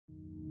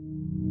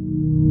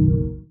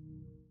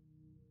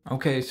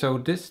Okay, so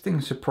this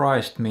thing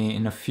surprised me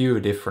in a few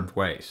different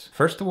ways.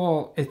 First of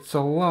all, it's a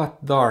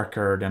lot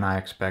darker than I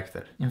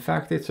expected. In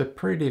fact, it's a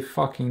pretty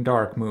fucking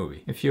dark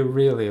movie, if you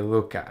really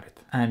look at it.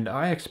 And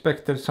I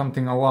expected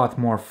something a lot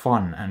more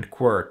fun and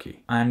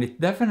quirky. And it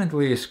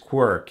definitely is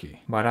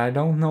quirky, but I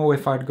don't know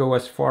if I'd go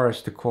as far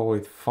as to call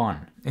it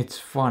fun. It's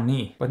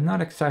funny, but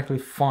not exactly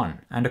fun.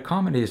 And the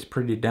comedy is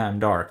pretty damn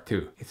dark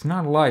too. It's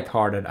not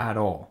lighthearted at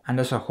all. And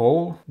as a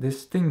whole,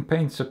 this thing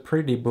paints a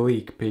pretty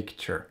bleak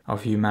picture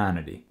of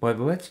humanity. But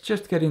let's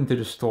just get into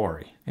the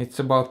story. It's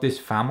about this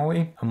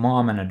family, a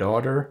mom and a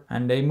daughter,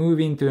 and they move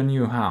into a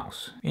new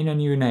house, in a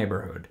new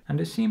neighborhood. And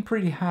they seem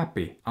pretty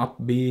happy,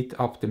 upbeat,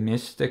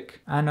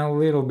 optimistic, and a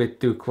little bit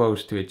too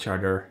close to each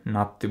other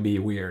not to be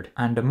weird.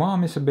 And the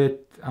mom is a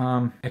bit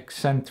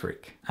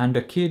eccentric, and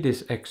the kid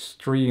is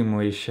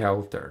extremely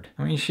sheltered.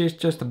 I mean, she's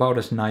just about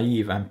as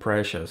naive and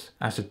precious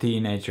as a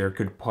teenager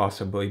could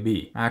possibly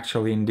be.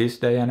 Actually, in this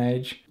day and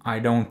age, I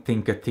don't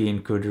think a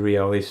teen could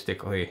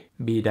realistically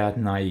be that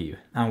naive.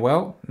 And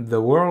well,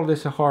 the world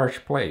is a harsh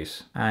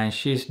place, and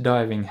she's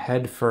diving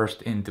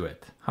headfirst into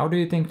it. How do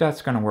you think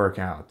that's gonna work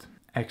out?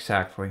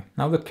 Exactly.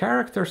 Now the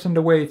characters and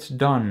the way it's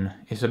done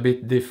is a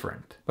bit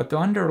different, but the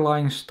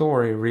underlying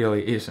story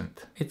really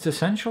isn't. It's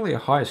essentially a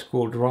high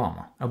school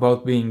drama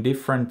about being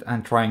different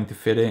and trying to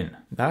fit in.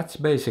 That's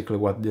basically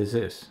what this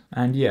is.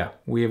 And yeah,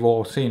 we've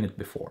all seen it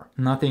before.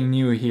 Nothing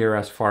new here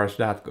as far as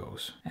that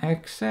goes.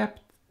 Except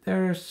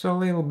there's a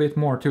little bit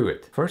more to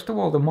it. First of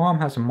all, the mom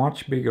has a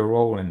much bigger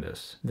role in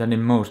this than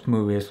in most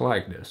movies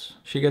like this.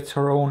 She gets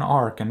her own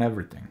arc and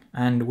everything.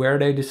 And where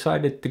they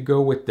decided to go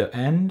with the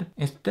end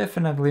is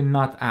definitely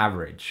not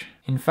average.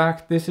 In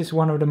fact, this is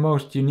one of the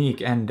most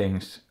unique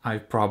endings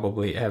I've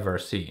probably ever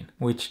seen.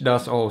 Which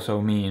does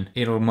also mean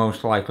it'll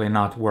most likely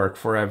not work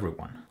for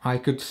everyone. I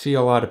could see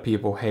a lot of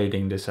people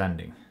hating this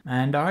ending.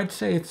 And I'd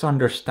say it's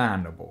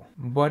understandable.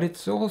 But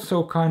it's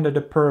also kinda the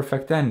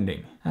perfect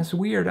ending, as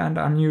weird and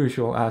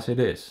unusual as it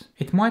is.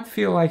 It might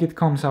feel like it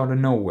comes out of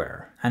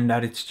nowhere, and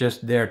that it's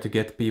just there to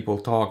get people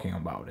talking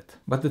about it.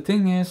 But the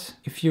thing is,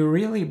 if you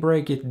really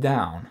break it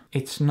down,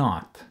 it's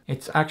not.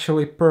 It's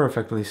actually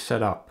perfectly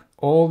set up.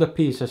 All the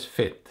pieces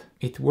fit.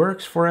 It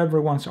works for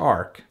everyone's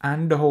arc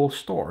and the whole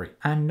story.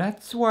 And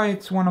that's why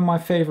it's one of my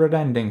favorite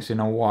endings in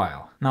a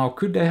while. Now,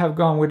 could they have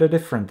gone with a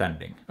different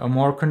ending? A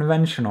more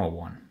conventional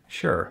one?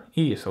 Sure,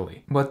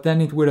 easily. But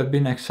then it would have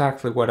been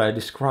exactly what I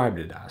described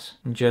it as.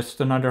 Just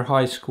another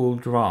high school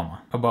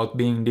drama about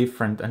being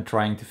different and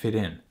trying to fit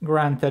in.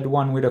 Granted,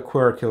 one with a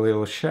quirky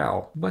little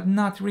shell, but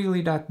not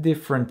really that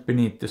different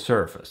beneath the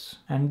surface.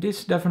 And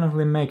this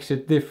definitely makes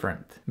it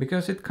different,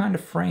 because it kind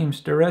of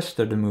frames the rest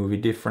of the movie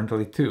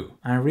differently too,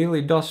 and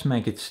really does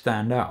make it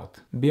stand out,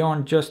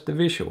 beyond just the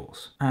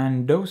visuals.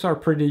 And those are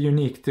pretty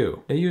unique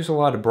too. They use a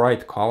lot of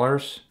bright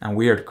colors and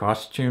weird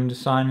costume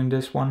design in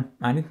this one,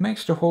 and it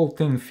makes the whole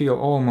thing feel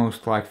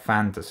almost like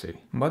fantasy.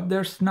 But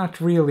there's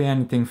not really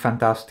anything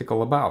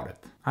fantastical about it.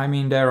 I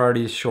mean, there are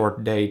these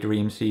short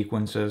daydream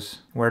sequences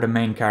where the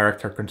main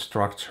character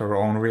constructs her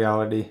own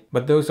reality,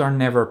 but those are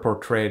never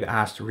portrayed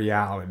as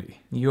reality.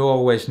 You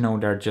always know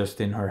they're just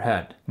in her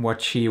head,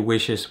 what she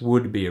wishes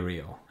would be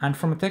real. And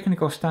from a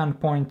technical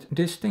standpoint,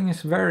 this thing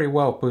is very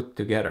well put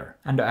together.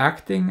 And the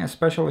acting,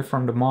 especially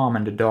from the mom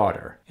and the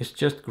daughter, is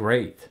just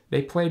great.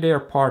 They play their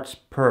parts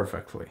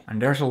perfectly.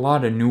 And there's a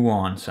lot of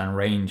nuance and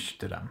range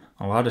to them,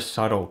 a lot of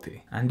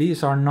subtlety. And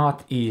these are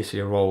not easy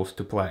roles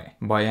to play,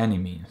 by any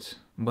means.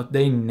 But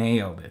they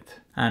nailed it.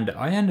 And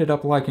I ended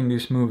up liking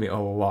this movie a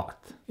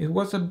lot. It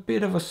was a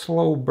bit of a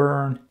slow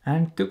burn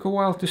and took a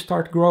while to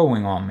start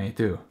growing on me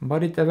too.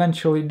 But it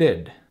eventually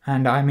did.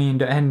 And I mean,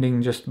 the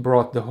ending just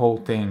brought the whole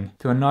thing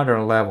to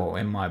another level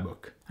in my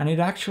book. And it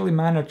actually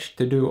managed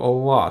to do a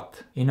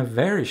lot in a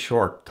very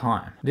short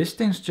time. This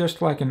thing's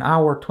just like an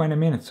hour 20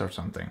 minutes or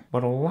something.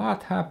 But a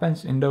lot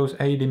happens in those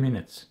 80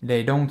 minutes.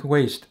 They don't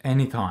waste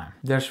any time.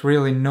 There's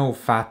really no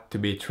fat to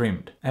be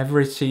trimmed.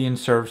 Every scene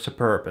serves a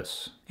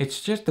purpose.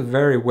 It's just a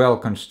very well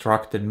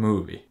constructed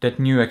movie that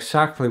knew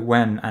exactly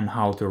when and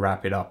how to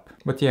wrap it up.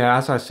 But yeah,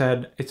 as I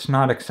said, it's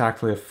not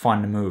exactly a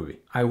fun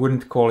movie. I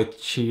wouldn't call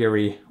it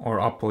cheery or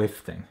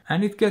uplifting.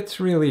 And it gets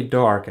really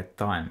dark at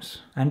times.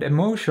 And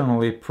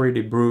emotionally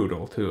pretty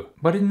brutal too.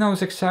 But it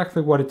knows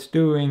exactly what it's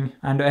doing,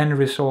 and the end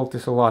result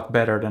is a lot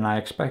better than I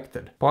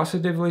expected.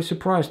 Positively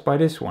surprised by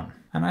this one.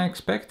 And I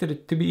expected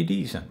it to be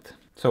decent.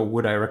 So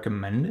would I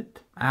recommend it?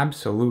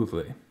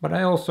 Absolutely. But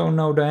I also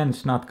know the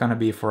end's not gonna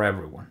be for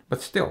everyone.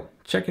 But still,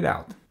 check it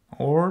out.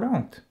 Or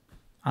don't.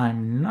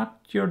 I'm not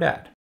your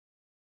dad.